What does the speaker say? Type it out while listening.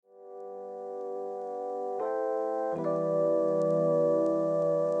Hey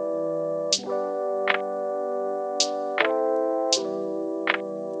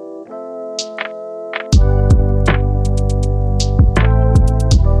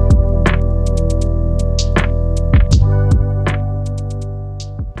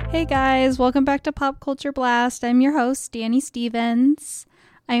guys, welcome back to Pop Culture Blast. I'm your host, Dani Stevens.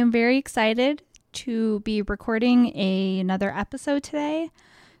 I am very excited to be recording another episode today.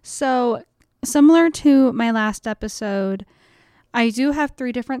 So, similar to my last episode, I do have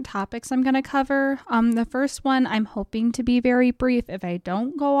 3 different topics I'm going to cover. The first one, I'm hoping to be very brief if I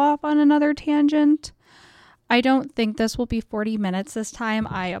don't go off on another tangent. I don't think this will be 40 minutes this time.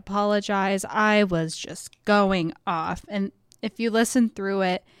 I apologize. I was just going off. And if you listen through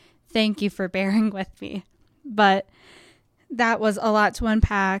it, thank you for bearing with me. But that was a lot to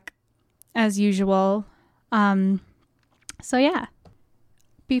unpack, as usual. So yeah.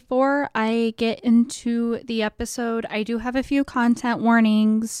 Before I get into the episode, I do have a few content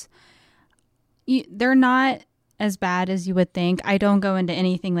warnings. They're not as bad as you would think. I don't go into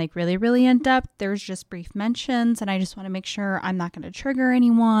anything like really, really in depth. There's just brief mentions, and I just want to make sure I'm not going to trigger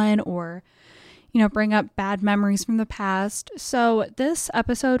anyone or bring up bad memories from the past. So this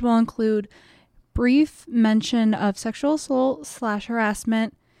episode will include brief mention of sexual assault /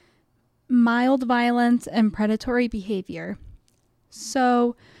 harassment, mild violence, and predatory behavior.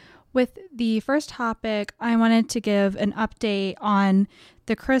 So with the first topic, I wanted to give an update on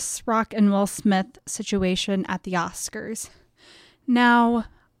the Chris Rock and Will Smith situation at the Oscars. Now,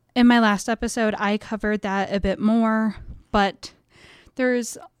 in my last episode, I covered that a bit more, but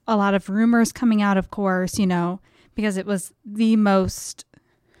there's a lot of rumors coming out, of course, because it was the most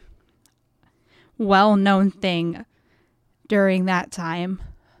well-known thing during that time.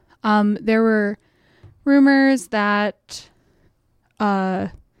 There were rumors that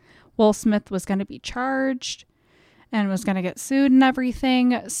Will Smith was going to be charged and was going to get sued and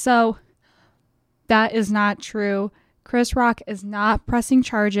everything. So that is not true. Chris Rock is not pressing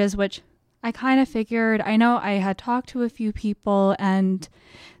charges, which I kind of figured. I know I had talked to a few people and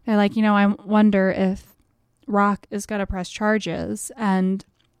they're like, I wonder if Rock is going to press charges. And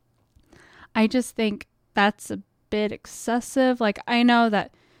I just think that's a bit excessive. Like, I know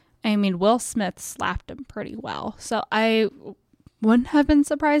that, Will Smith slapped him pretty well. So I wouldn't have been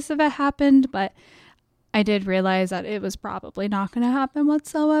surprised if it happened, but I did realize that it was probably not going to happen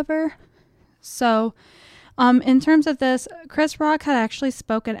whatsoever. So, in terms of this, Chris Rock had actually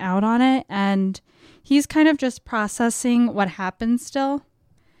spoken out on it, and he's kind of just processing what happened still.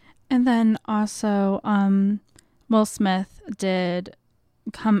 And then also, Will Smith did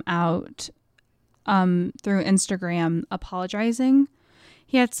come out through Instagram apologizing.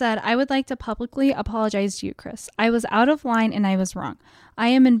 He had said, "I would like to publicly apologize to you, Chris. I was out of line and I was wrong. I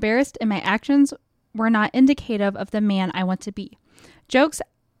am embarrassed and my actions were not indicative of the man I want to be. Jokes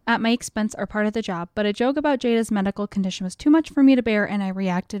at my expense are part of the job, but a joke about Jada's medical condition was too much for me to bear and I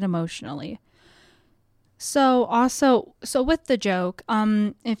reacted emotionally." So with the joke,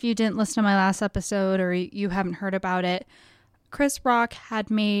 if you didn't listen to my last episode or you haven't heard about it, Chris Rock had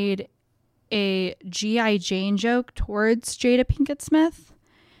made a G.I. Jane joke towards Jada Pinkett Smith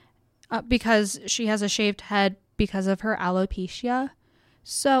because she has a shaved head because of her alopecia.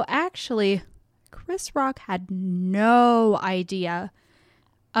 So actually, Chris Rock had no idea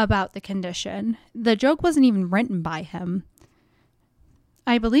about the condition. The joke wasn't even written by him.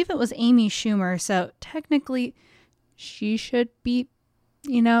 I believe it was Amy Schumer, so technically she should be,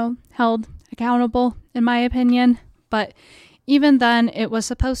 held accountable, in my opinion. But even then, it was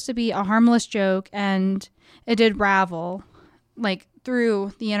supposed to be a harmless joke, and it did ravel,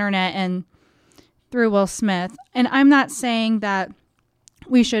 through the internet and through Will Smith. And I'm not saying that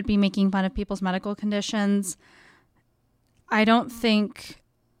we should be making fun of people's medical conditions. I don't think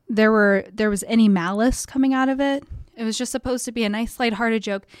there was any malice coming out of it. It was just supposed to be a nice lighthearted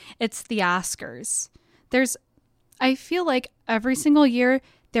joke. It's the Oscars. I feel like every single year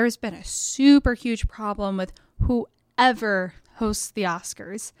there's been a super huge problem with whoever hosts the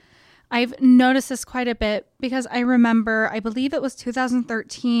Oscars. I've noticed this quite a bit because I remember, I believe it was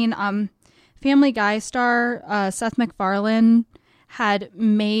 2013, Family Guy star Seth MacFarlane had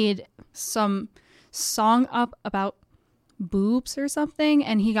made some song up about boobs or something,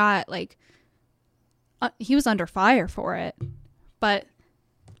 and he got he was under fire for it. But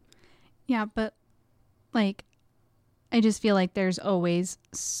I just feel like there's always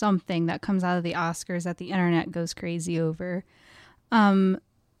something that comes out of the Oscars that the internet goes crazy over.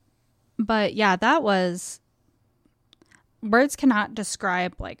 But yeah, that was, words cannot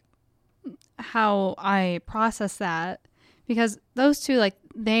describe how I process that, because those two,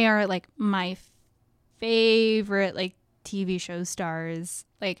 they are my favorite like TV show stars.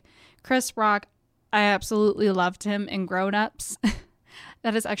 Like Chris Rock, I absolutely loved him in Grown Ups.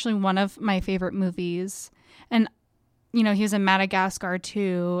 That is actually one of my favorite movies. And, you know, he was in Madagascar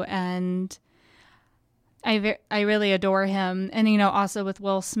too. And I really adore him. And, you know, also with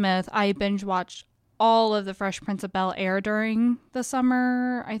Will Smith, I binge watched all of the Fresh Prince of Bel-Air during the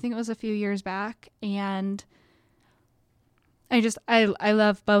summer. I think it was a few years back. And I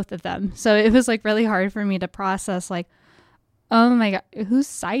love both of them. So it was like really hard for me to process like, oh my God, whose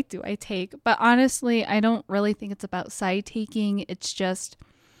side do I take? But honestly, I don't really think it's about side taking. It's just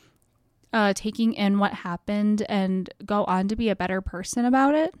taking in what happened and go on to be a better person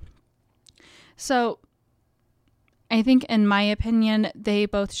about it. So I think, in my opinion, they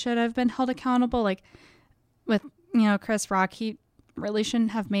both should have been held accountable. Like with, you know, Chris Rock, he really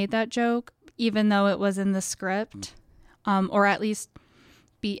shouldn't have made that joke, even though it was in the script, or at least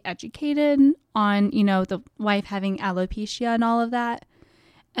be educated on, you know, the wife having alopecia and all of that.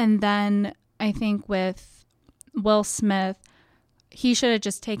 And then I think with Will Smith, he should have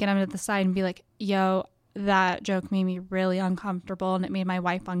just taken him to the side and be like, yo, that joke made me really uncomfortable and it made my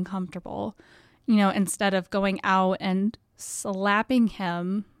wife uncomfortable, you know, instead of going out and slapping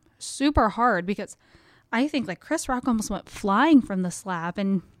him super hard, because I think like Chris Rock almost went flying from the slap,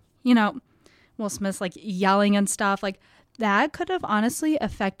 and, you know, Will Smith's like yelling and stuff like that could have honestly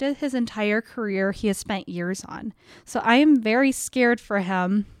affected his entire career he has spent years on. So I am very scared for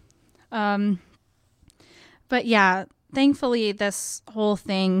him. But yeah, thankfully this whole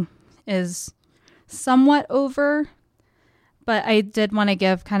thing is somewhat over, but I did want to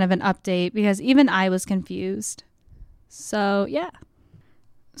give kind of an update because even I was confused. So yeah.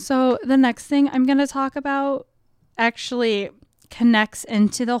 So the next thing I'm going to talk about actually connects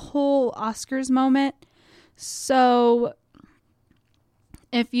into the whole Oscars moment. So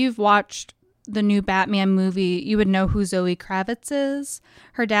if you've watched the new Batman movie, you would know who Zoe Kravitz is.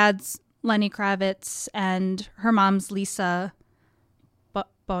 Her dad's Lenny Kravitz and her mom's Lisa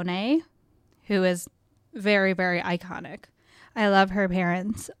Bonet, who is very, very iconic. I love her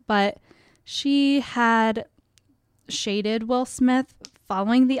parents, but she had shaded Will Smith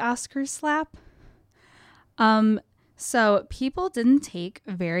following the Oscars slap. So people didn't take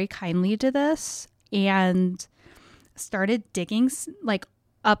very kindly to this and started digging like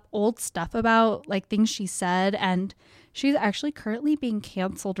up old stuff about like things she said, and she's actually currently being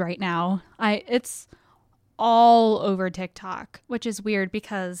canceled right now. It's all over TikTok, which is weird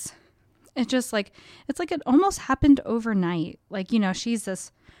because it just like it's like it almost happened overnight. Like, you know, she's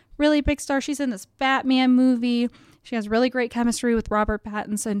this really big star. She's in this Batman movie. She has really great chemistry with Robert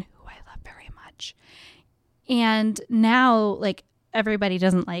Pattinson, who I love very much. And now, like, everybody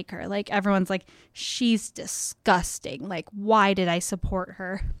doesn't like her. Like, everyone's like, she's disgusting. Like, why did I support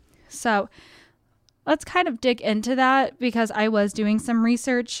her? So let's kind of dig into that, because I was doing some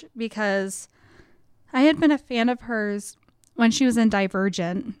research, because I had been a fan of hers when she was in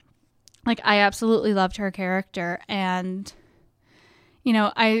Divergent. Like, I absolutely loved her character. And, you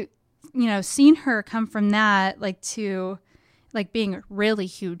know, seen her come from that, like, to, like, being a really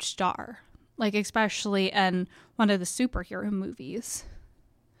huge star. Like, especially in one of the superhero movies.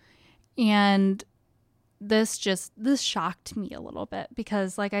 And this shocked me a little bit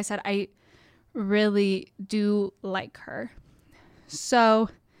because, like I said, I really do like her. So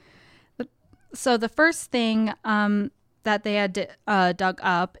the first thing that they had dug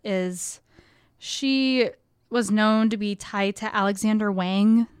up is she was known to be tied to Alexander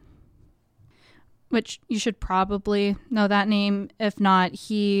Wang, which you should probably know that name. If not,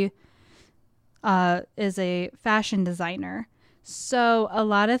 he is a fashion designer. So a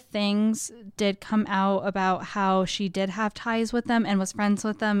lot of things did come out about how she did have ties with them and was friends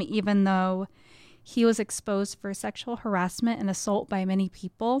with them, even though he was exposed for sexual harassment and assault by many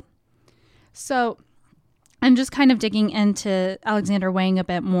people. So I'm just kind of digging into Alexander Wang a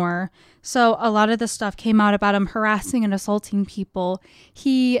bit more. So a lot of the stuff came out about him harassing and assaulting people.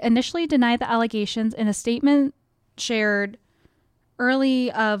 He initially denied the allegations in a statement shared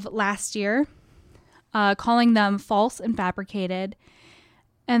early of last year, calling them false and fabricated.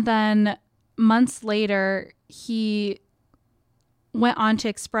 And then months later, he went on to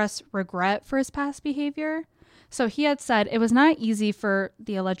express regret for his past behavior. So he had said, "It was not easy for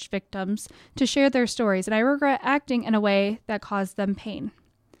the alleged victims to share their stories, and I regret acting in a way that caused them pain.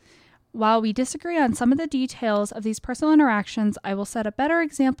 While we disagree on some of the details of these personal interactions, I will set a better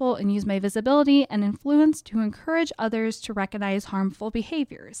example and use my visibility and influence to encourage others to recognize harmful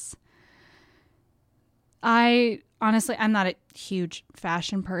behaviors." I'm not a huge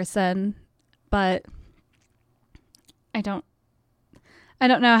fashion person, but I I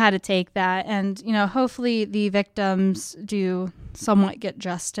don't know how to take that. And, hopefully the victims do somewhat get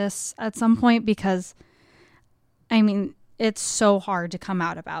justice at some point, because, it's so hard to come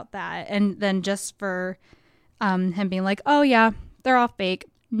out about that. And then just for him being like, oh, yeah, they're all fake,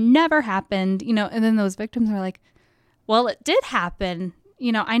 never happened, and then those victims are like, well, it did happen.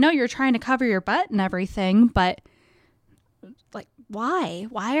 I know you're trying to cover your butt and everything, but like, why?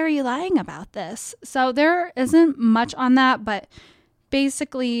 Why are you lying about this? So there isn't much on that, but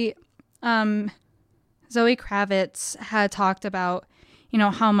basically, Zoe Kravitz had talked about,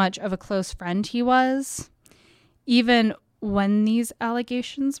 how much of a close friend he was, even when these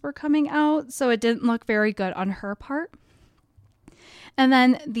allegations were coming out. So it didn't look very good on her part. And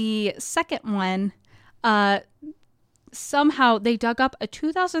then the second one, somehow they dug up a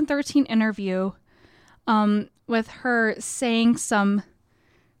 2013 interview with her saying some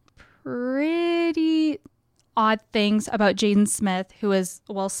pretty odd things about Jaden Smith, who is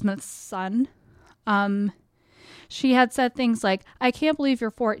Will Smith's son. She had said things like, I can't believe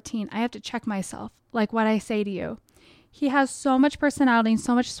you're 14. I have to check myself, like what I say to you. He has so much personality and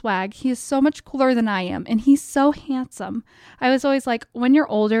so much swag. He is so much cooler than I am, and he's so handsome. I was always like, when you're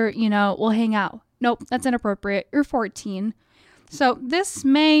older, we'll hang out. Nope, that's inappropriate. You're 14. So this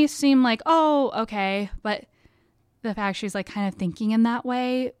may seem like, oh, okay, but the fact she's like kind of thinking in that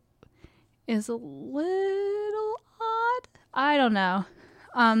way is a little odd. I don't know.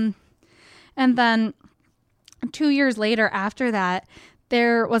 And then 2 years later after that,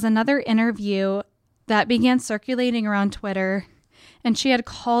 there was another interview that began circulating around Twitter, and she had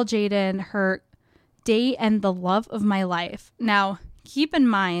called Jaden her date and the love of my life. Now, keep in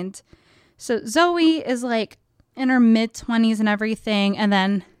mind, so Zoe is like in her mid-20s and everything, and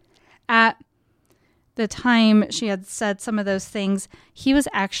then at the time she had said some of those things, he was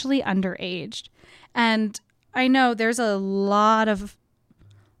actually underaged. And I know there's a lot of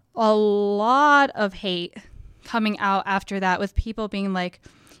hate coming out after that, with people being like,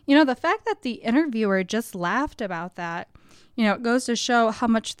 the fact that the interviewer just laughed about that, it goes to show how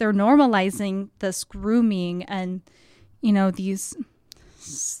much they're normalizing this grooming and, these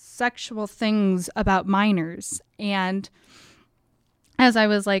sexual things about minors. And as I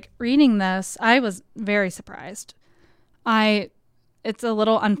was like reading this, I was very surprised. It's a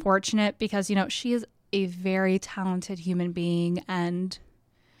little unfortunate because, she is a very talented human being. And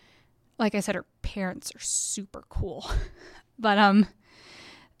like I said, her parents are super cool. But,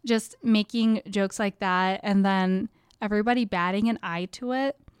 just making jokes like that and then everybody batting an eye to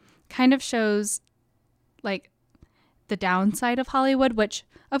it kind of shows like the downside of Hollywood, which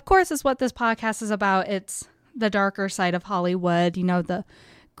of course is what this podcast is about. It's the darker side of Hollywood, the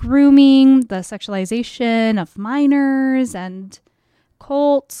grooming, the sexualization of minors and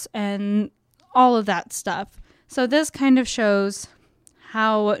cults and all of that stuff. So this kind of shows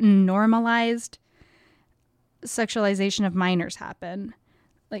how normalized sexualization of minors happen.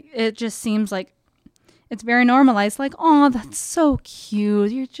 Like, it just seems like it's very normalized. Like, oh, that's so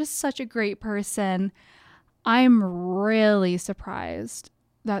cute. You're just such a great person. I'm really surprised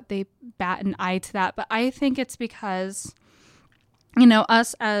that they bat an eye to that. But I think it's because,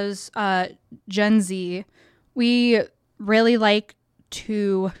 us as Gen Z, we really like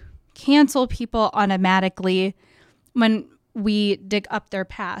to cancel people automatically when we dig up their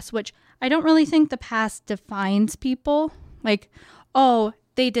past, which I don't really think the past defines people. Like, oh,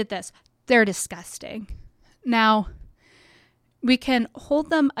 they did this, they're disgusting. Now, we can hold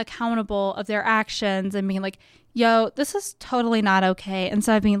them accountable of their actions and being like, yo, this is totally not okay.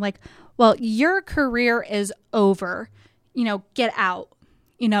 Instead of being like, well, your career is over. Get out.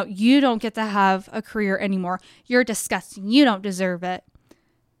 You don't get to have a career anymore. You're disgusting. You don't deserve it.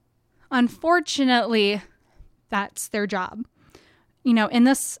 Unfortunately, that's their job. In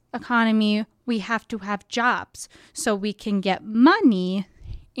this economy, we have to have jobs so we can get money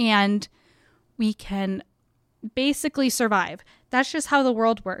and we can basically survive. That's just how the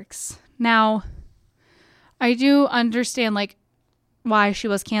world works. Now, I do understand like why she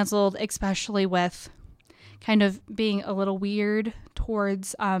was canceled, especially with kind of being a little weird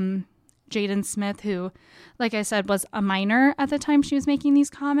towards Jaden Smith, who, like I said, was a minor at the time she was making these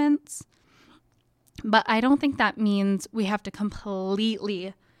comments. But I don't think that means we have to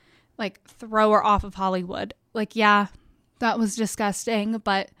completely like throw her off of Hollywood. Like, yeah, that was disgusting,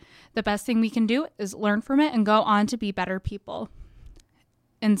 but the best thing we can do is learn from it and go on to be better people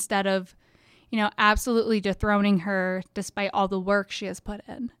instead of, absolutely dethroning her despite all the work she has put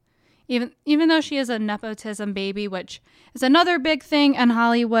in. Even though she is a nepotism baby, which is another big thing in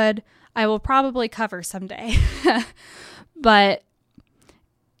Hollywood, I will probably cover someday. But,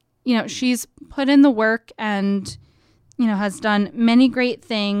 she's put in the work and has done many great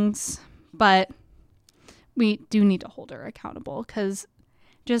things, but we do need to hold her accountable, because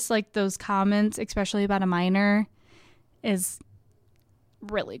just like those comments, especially about a minor, is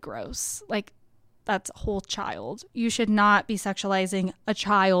really gross. Like, that's a whole child. You should not be sexualizing a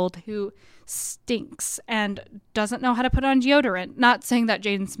child who stinks and doesn't know how to put on deodorant. Not saying that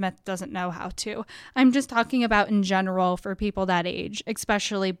Jaden Smith doesn't know how to. I'm just talking about in general for people that age,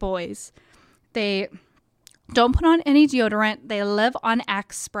 especially boys. They don't put on any deodorant. They live on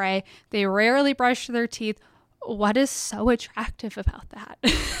Axe spray. They rarely brush their teeth. What is so attractive about that?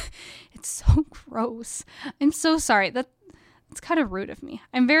 It's so gross. I'm so sorry. It's kind of rude of me.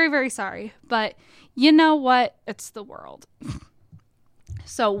 I'm very, very sorry. But you know what? It's the world.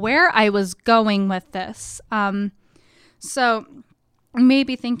 So where I was going with this, so you may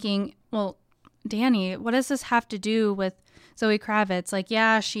be thinking, well, Dani, what does this have to do with Zoe Kravitz? Like,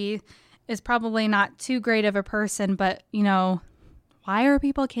 yeah, she is probably not too great of a person, but, why are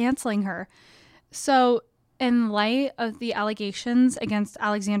people canceling her? So in light of the allegations against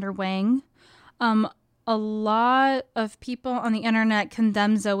Alexander Wang, a lot of people on the internet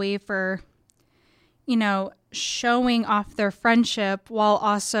condemn Zoe for, showing off their friendship while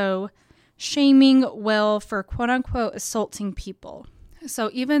also shaming Will for quote unquote assaulting people. So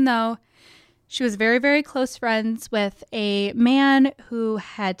even though she was very, very close friends with a man who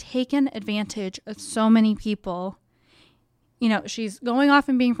had taken advantage of so many people, she's going off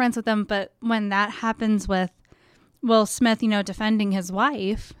and being friends with them. But when that happens with Will Smith, defending his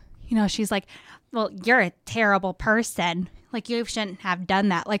wife, she's like, well, you're a terrible person. Like, you shouldn't have done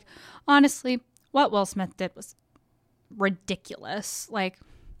that. Like, honestly, what Will Smith did was ridiculous. Like,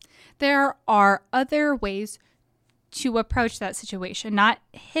 there are other ways to approach that situation, not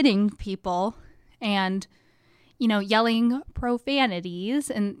hitting people and, yelling profanities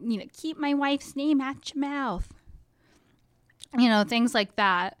and, keep my wife's name out your mouth. Things like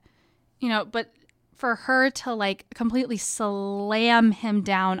that. But for her to like completely slam him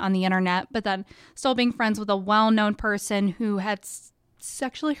down on the internet, but then still being friends with a well-known person who had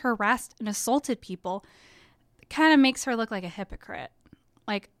sexually harassed and assaulted people, kind of makes her look like a hypocrite.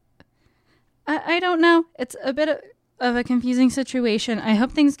 Like, I don't know. It's a bit of a confusing situation. I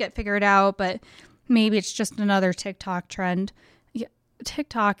hope things get figured out, but maybe it's just another TikTok trend. Yeah,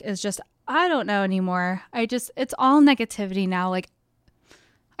 TikTok is just, I don't know anymore. It's all negativity now. Like,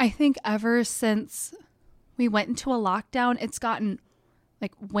 I think ever since we went into a lockdown, it's gotten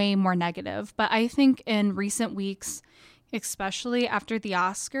like way more negative. But I think in recent weeks, especially after the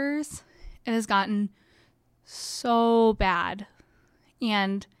Oscars, it has gotten so bad.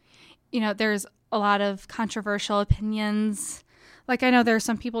 And, there's a lot of controversial opinions. Like, I know there are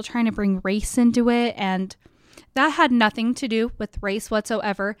some people trying to bring race into it, and that had nothing to do with race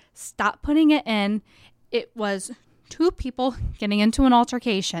whatsoever. Stop putting it in. It was two people getting into an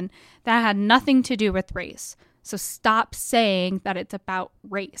altercation that had nothing to do with race. So stop saying that it's about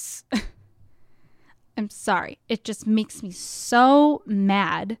race. I'm sorry. It just makes me so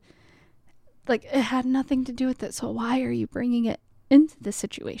mad. Like, it had nothing to do with it. So why are you bringing it into this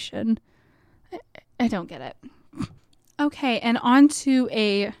situation? I don't get it. Okay, and on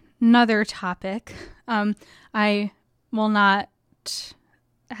to another topic. I will not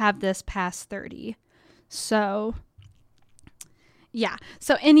have this past 30. So yeah.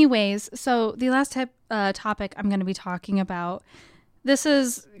 So anyways, the last topic I'm going to be talking about, this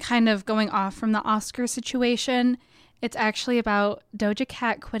is kind of going off from the Oscar situation. It's actually about Doja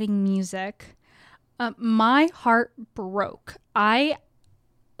Cat quitting music. My heart broke.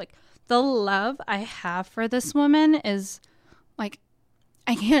 The love I have for this woman is like,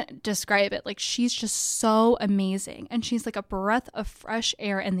 I can't describe it. Like, she's just so amazing. And she's like a breath of fresh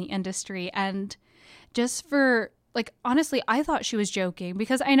air in the industry. And just for, like, honestly, I thought she was joking,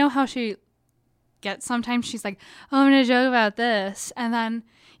 because I know how she gets sometimes. She's like, oh, I'm going to joke about this. And then,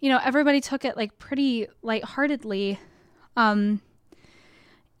 everybody took it like pretty lightheartedly. And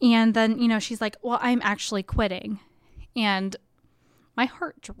then, she's like, well, I'm actually quitting. And my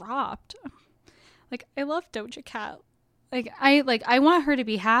heart dropped. Like, I love Doja Cat. I want her to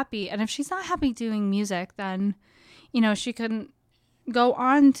be happy. And if she's not happy doing music, then, she couldn't go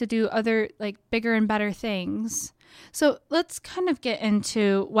on to do other, like, bigger and better things. So let's kind of get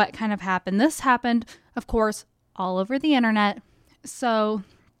into what kind of happened. This happened, of course, all over the internet. So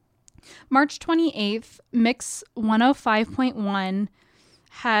March 28th, Mix 105.1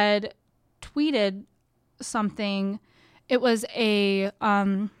 had tweeted something. It was a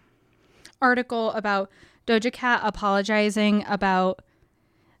article about Doja Cat apologizing about,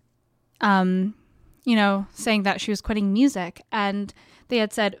 saying that she was quitting music. And they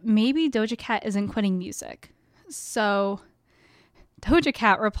had said, maybe Doja Cat isn't quitting music. So Doja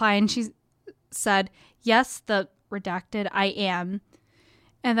Cat replied and she said, yes, the redacted I am.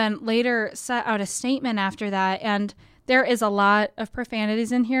 And then later set out a statement after that. And there is a lot of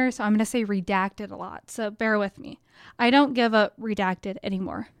profanities in here, so I'm going to say redacted a lot. So bear with me. I don't give a redacted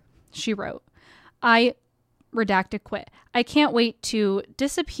anymore, she wrote. I redacted quit. I can't wait to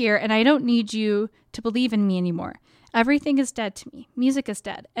disappear, and I don't need you to believe in me anymore. Everything is dead to me. Music is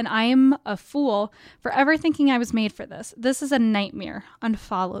dead, and I am a fool for ever thinking I was made for this. This is a nightmare.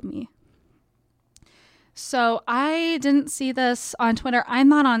 Unfollow me. So I didn't see this on Twitter. I'm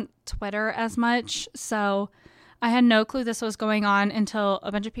not on Twitter as much, so I had no clue this was going on until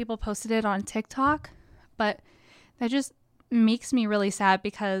a bunch of people posted it on TikTok. But that just makes me really sad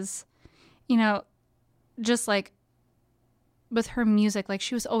because, you know, just like with her music, like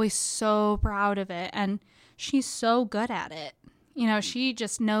she was always so proud of it and she's so good at it. You know, she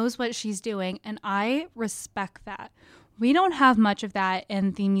just knows what she's doing and I respect that. We don't have much of that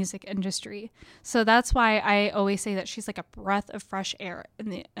in the music industry. So that's why I always say that she's like a breath of fresh air in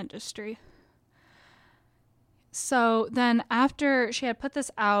the industry. So then after she had put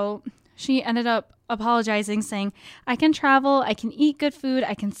this out, she ended up apologizing, saying, I can travel, I can eat good food,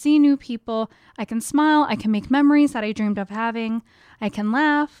 I can see new people, I can smile, I can make memories that I dreamed of having, I can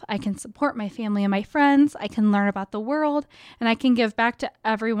laugh, I can support my family and my friends, I can learn about the world, and I can give back to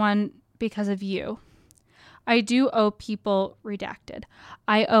everyone because of you. I do owe people redacted.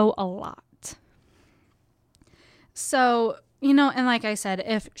 I owe a lot. So, you know, and like I said,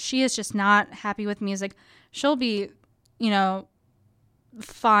 if she is just not happy with music, she'll be, you know,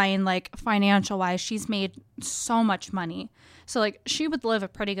 fine, like financial wise. She's made so much money. So like she would live a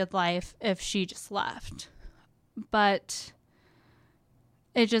pretty good life if she just left. But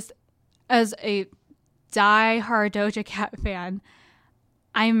it just, as a die-hard Doja Cat fan,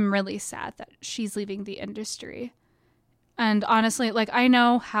 I'm really sad that she's leaving the industry. And honestly, like I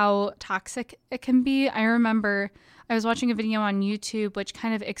know how toxic it can be. I remember I was watching a video on YouTube which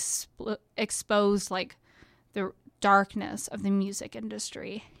kind of exposed like the darkness of the music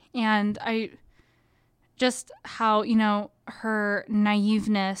industry. And I just how, you know, her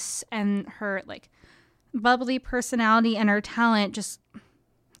naiveness and her like bubbly personality and her talent just,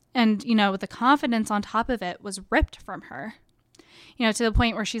 and, you know, with the confidence on top of it was ripped from her, you know, to the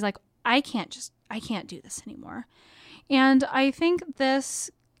point where she's like, I can't do this anymore. And I think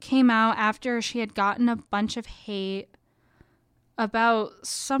this came out after she had gotten a bunch of hate about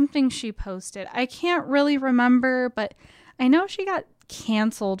something she posted. I can't really remember, but I know she got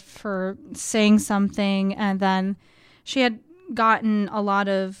canceled for saying something, and then she had gotten a lot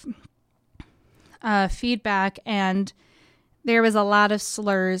of feedback, and there was a lot of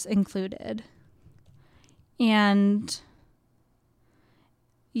slurs included. And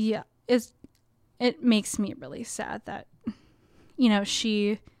yeah, it makes me really sad that, you know,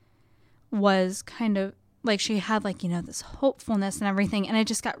 she was kind of like, she had like, you know, this hopefulness and everything, and it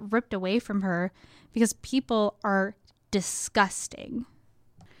just got ripped away from her because people are disgusting.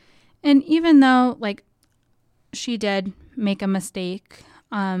 And even though like she did make a mistake,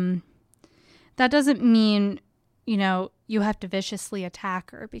 that doesn't mean, you know, you have to viciously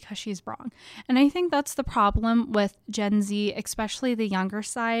attack her because she's wrong. And I think that's the problem with Gen Z, especially the younger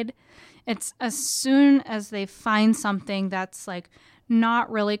side. It's as soon as they find something that's like not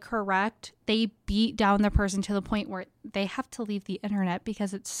really correct, they beat down the person to the point where they have to leave the internet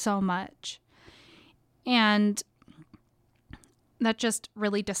because it's so much. And that just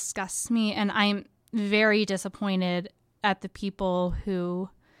really disgusts me. And I'm very disappointed at the people who,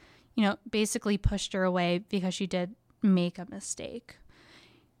 you know, basically pushed her away because she did make a mistake.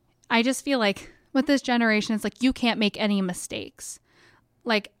 I just feel like with this generation, it's like you can't make any mistakes.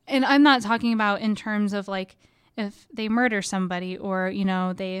 Like, and I'm not talking about in terms of like if they murder somebody or, you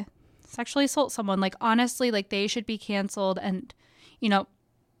know, they sexually assault someone. Like, honestly, like they should be canceled and, you know,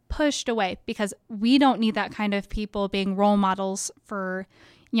 pushed away because we don't need that kind of people being role models for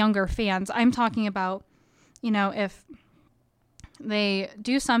younger fans. I'm talking about, you know, if they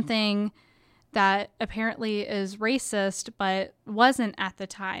do something that apparently is racist but wasn't at the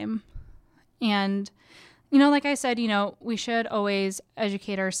time. And, you know, like I said, you know, we should always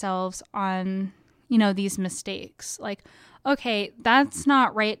educate ourselves on, you know, these mistakes. Like, okay, that's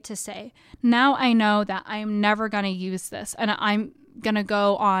not right to say. Now I know that I'm never going to use this and I'm going to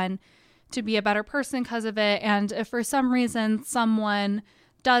go on to be a better person because of it. And if for some reason someone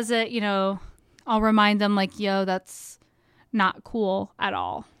does it, you know, I'll remind them like, yo, that's not cool at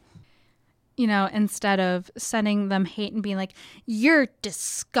all. You know, instead of sending them hate and being like, you're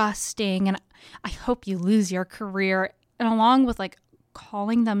disgusting and I hope you lose your career. And along with like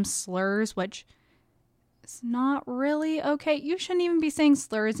calling them slurs, which That's not really okay. You shouldn't even be saying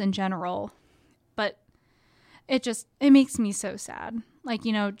slurs in general. But it makes me so sad. Like,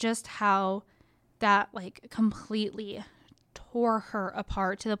 just how that like completely tore her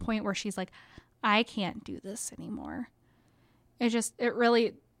apart to the point where she's like, I can't do this anymore. It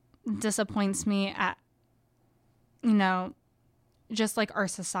really disappoints me at, just like our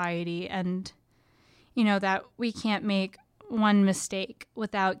society and, that we can't make one mistake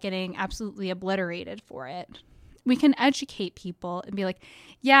without getting absolutely obliterated for it. We can educate people and be like,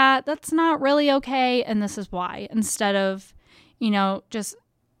 yeah, that's not really okay, and this is why, instead of, just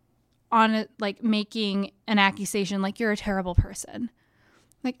on it, like making an accusation like you're a terrible person.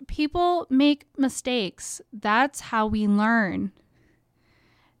 Like, people make mistakes. That's how we learn.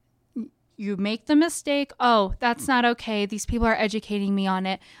 You make the mistake. Oh, that's not okay. These people are educating me on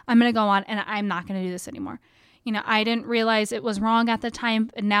it. I'm going to go on and I'm not going to do this anymore. I didn't realize it was wrong at the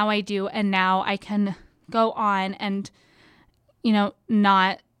time, and now I do. And now I can go on and,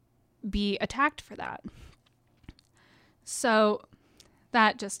 not be attacked for that. So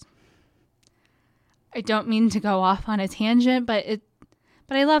that I don't mean to go off on a tangent, but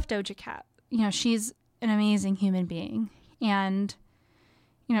I love Doja Cat. She's an amazing human being, and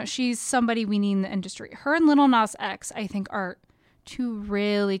she's somebody we need in the industry. Her and Lil Nas X, I think, are two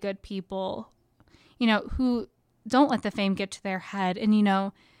really good people, who don't let the fame get to their head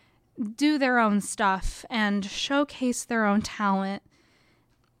and, do their own stuff and showcase their own talent.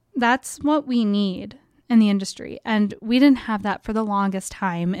 That's what we need in the industry. And we didn't have that for the longest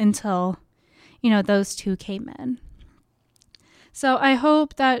time until, those two came in. So I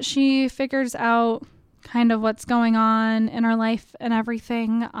hope that she figures out kind of what's going on in her life and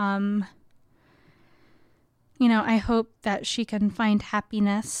everything. I hope that she can find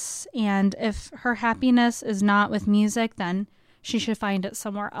happiness. And if her happiness is not with music, then she should find it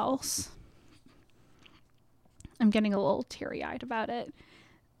somewhere else. I'm getting a little teary-eyed about it.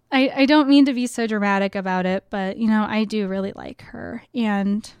 I don't mean to be so dramatic about it, but, I do really like her.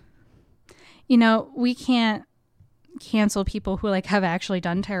 And, we can't cancel people who have actually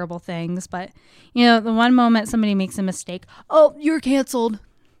done terrible things. But, the one moment somebody makes a mistake, oh, you're canceled.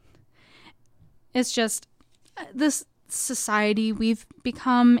 It's just this society we've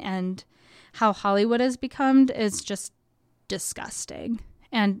become and how Hollywood has become is just disgusting.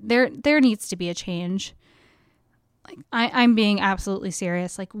 And there needs to be a change. I'm being absolutely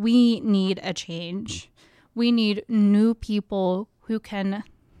serious. We need a change. We need new people who can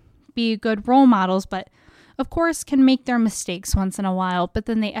be good role models, but of course can make their mistakes once in a while, but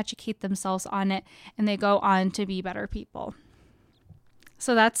then they educate themselves on it and they go on to be better people.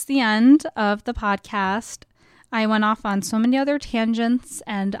 So that's the end of the podcast. I went off on so many other tangents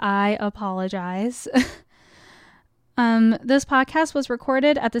and I apologize. This podcast was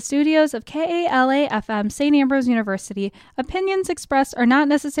recorded at the studios of KALA-FM, St. Ambrose University. Opinions expressed are not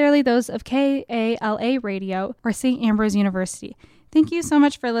necessarily those of KALA Radio or St. Ambrose University. Thank you so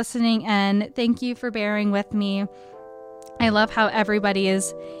much for listening, and thank you for bearing with me. I love how everybody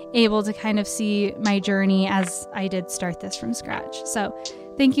is able to kind of see my journey as I did start this from scratch. So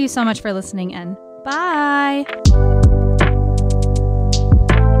thank you so much for listening in. Bye!